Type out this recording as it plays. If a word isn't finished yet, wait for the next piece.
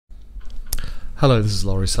Hello, this is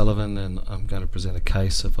Laurie Sullivan, and I'm going to present a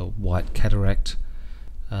case of a white cataract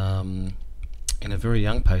in a very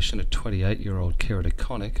young patient, a 28-year-old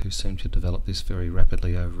keratoconic, who seemed to develop this very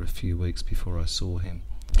rapidly over a few weeks before I saw him.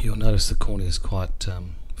 You'll notice the cornea is quite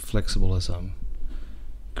flexible as I'm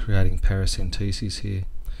creating paracenteses here.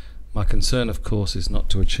 My concern, of course, is not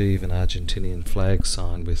to achieve an Argentinian flag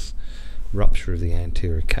sign with rupture of the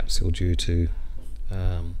anterior capsule due to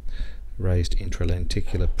raised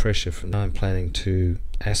intralenticular pressure. From now I'm planning to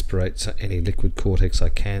aspirate any liquid cortex I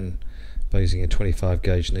can by using a 25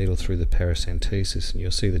 gauge needle through the paracentesis, and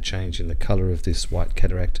you'll see the change in the colour of this white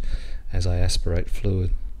cataract as I aspirate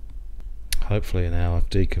fluid. Hopefully now I've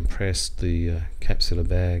decompressed the capsular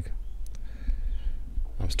bag.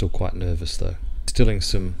 I'm still quite nervous though. Instilling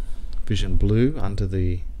some vision blue under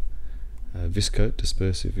the viscoat,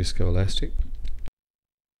 dispersive viscoelastic.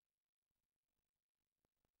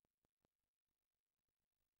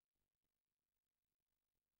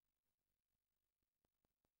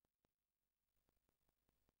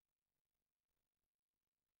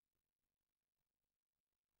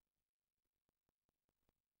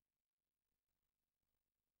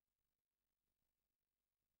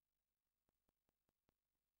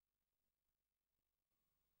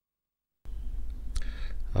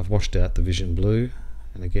 I've washed out the vision blue,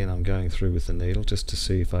 and again I'm going through with the needle just to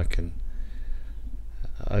see if I can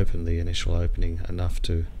open the initial opening enough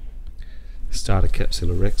to start a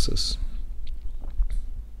capsulorrhexis.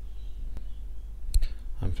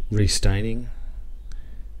 I'm restaining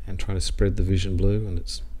and trying to spread the vision blue, and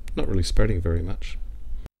it's not really spreading very much.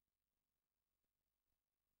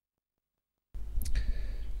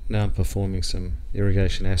 Now I'm performing some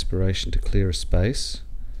irrigation aspiration to clear a space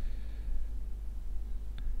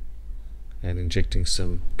and injecting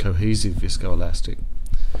some cohesive viscoelastic,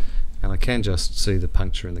 and I can just see the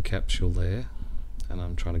puncture in the capsule there, and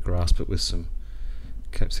I'm trying to grasp it with some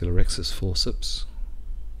capsulorrhexis forceps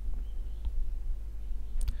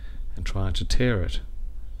and trying to tear it,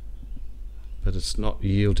 but it's not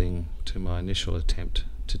yielding to my initial attempt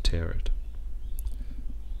to tear it.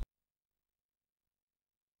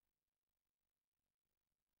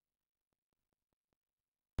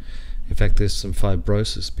 In fact, there's some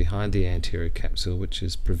fibrosis behind the anterior capsule which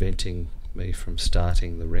is preventing me from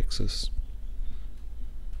starting the rhexis.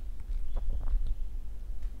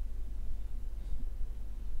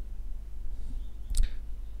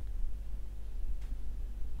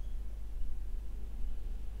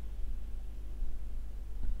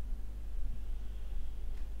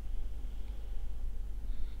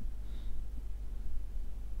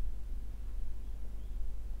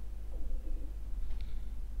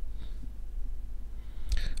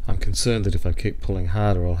 I'm concerned that if I keep pulling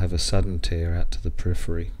harder I'll have a sudden tear out to the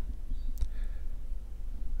periphery.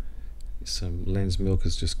 Some lens milk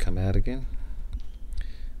has just come out again.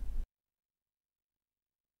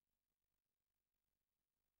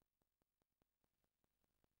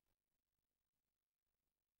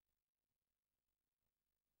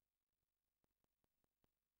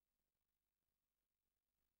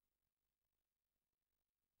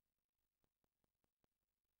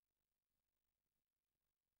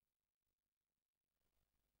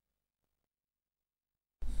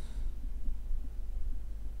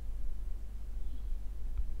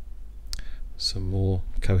 Some more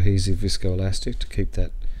cohesive viscoelastic to keep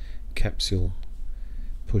that capsule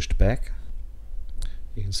pushed back.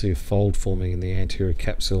 You can see a fold forming in the anterior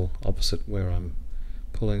capsule opposite where I'm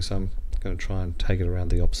pulling, so I'm going to try and take it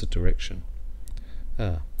around the opposite direction.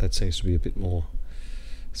 That seems to be a bit more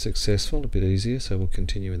successful, a bit easier, so we'll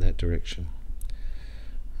continue in that direction.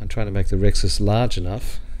 I'm trying to make the rhexis large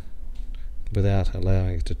enough without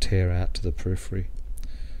allowing it to tear out to the periphery.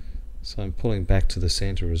 So I'm pulling back to the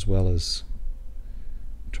center as well as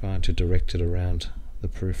trying to direct it around the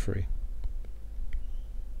periphery.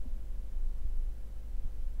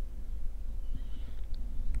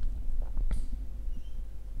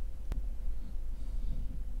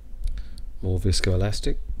 More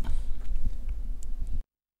viscoelastic.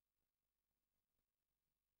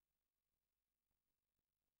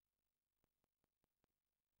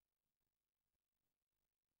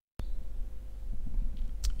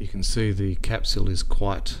 You can see the capsule is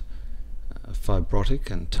quite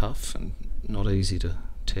fibrotic and tough and not easy to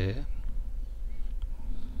tear.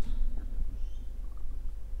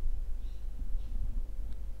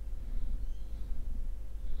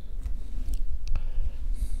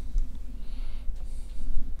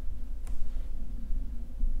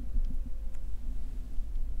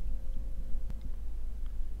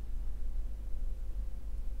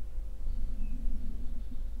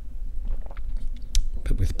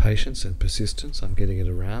 But with patience and persistence I'm getting it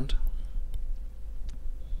around.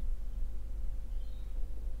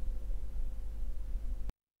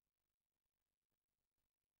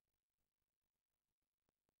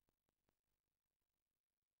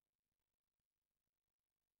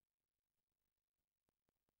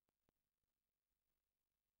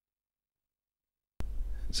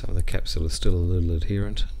 Some of the capsule is still a little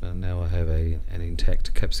adherent, and now I have an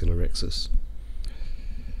intact capsulorrhexis.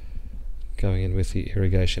 Going in with the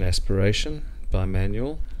irrigation aspiration by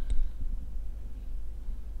manual.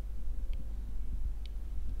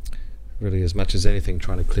 Really, as much as anything,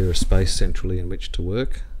 trying to clear a space centrally in which to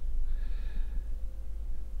work.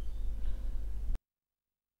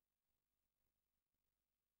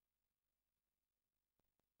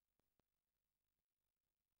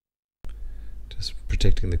 Just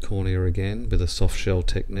protecting the cornea again with a soft shell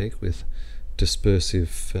technique with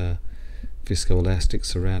dispersive viscoelastic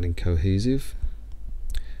surrounding cohesive,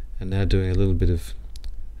 and now doing a little bit of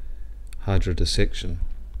hydrodissection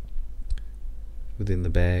within the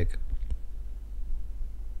bag.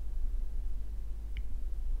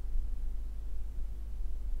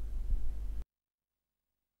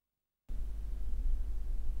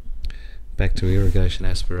 Back to irrigation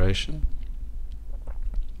aspiration.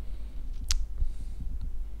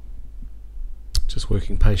 Just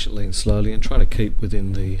working patiently and slowly and trying to keep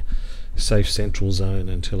within the safe central zone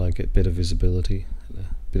until I get better visibility and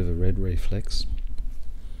a bit of a red reflex.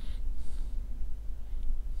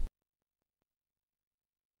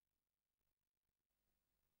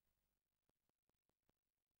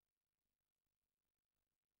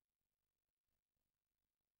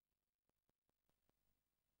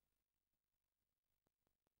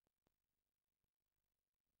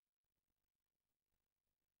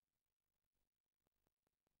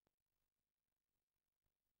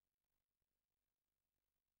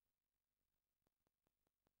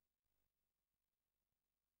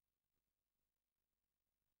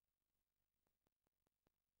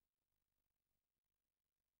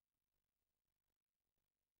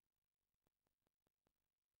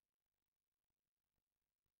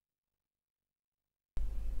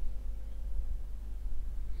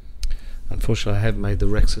 Unfortunately, I have made the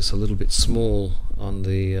rhexis a little bit small on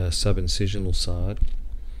the subincisional side,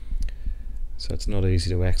 so it's not easy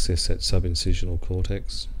to access that subincisional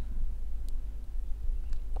cortex.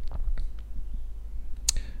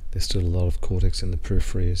 There's still a lot of cortex in the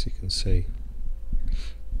periphery, as you can see.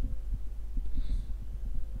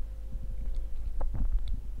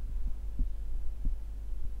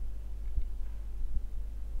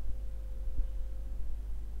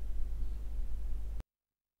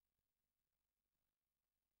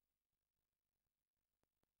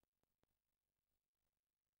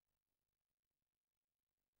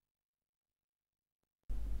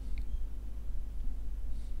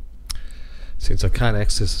 Since I can't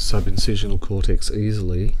access the subincisional cortex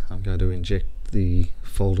easily, I'm going to inject the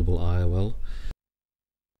foldable IOL.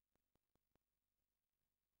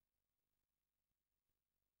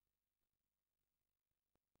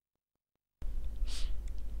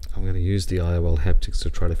 I'm going to use the IOL haptics to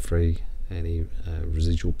try to free any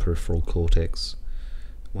residual peripheral cortex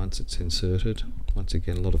once it's inserted. Once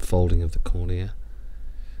again, a lot of folding of the cornea.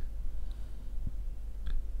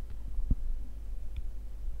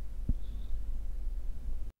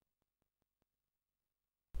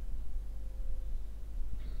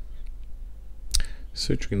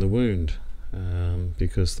 Suturing the wound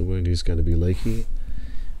because the wound is going to be leaky,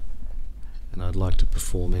 and I'd like to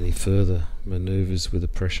perform any further manoeuvres with a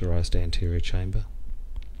pressurized anterior chamber.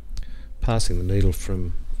 Passing the needle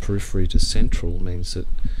from periphery to central means that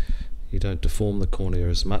you don't deform the cornea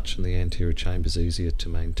as much, and the anterior chamber is easier to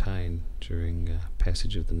maintain during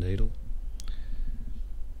passage of the needle.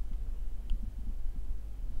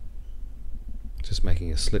 Just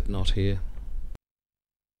making a slip knot here.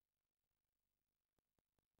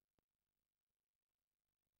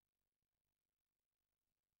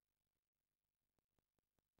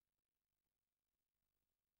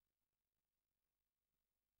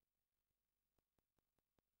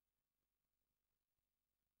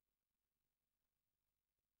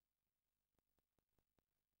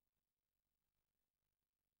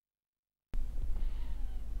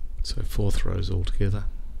 So 4 throws altogether.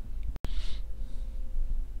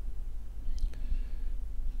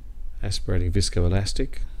 Aspirating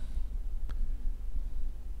viscoelastic.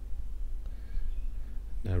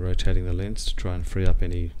 Now rotating the lens to try and free up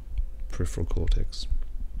any peripheral cortex.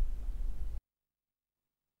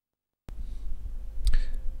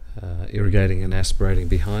 Irrigating and aspirating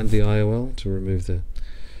behind the IOL to remove the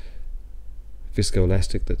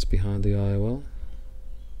viscoelastic that's behind the IOL.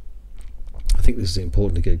 I think this is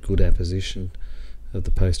important to get good apposition of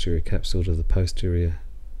the posterior capsule to the posterior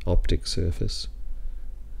optic surface.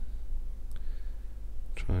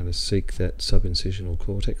 Trying to seek that subincisional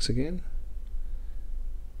cortex again.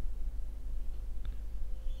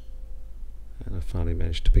 And I finally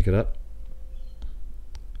managed to pick it up.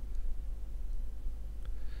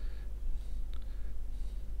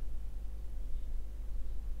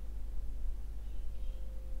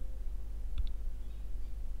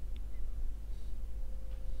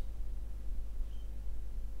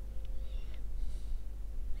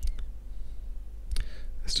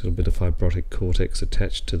 Still a bit of fibrotic cortex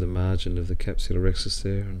attached to the margin of the capsulorrhexis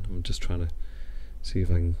there, and I'm just trying to see if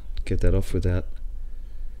I can get that off without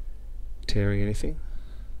tearing anything.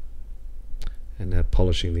 And now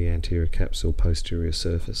polishing the anterior capsule posterior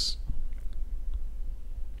surface,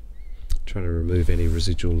 trying to remove any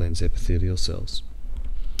residual lens epithelial cells.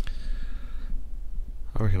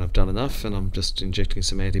 I reckon I've done enough, and I'm just injecting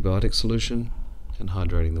some antibiotic solution and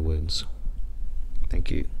hydrating the wounds. Thank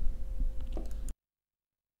you.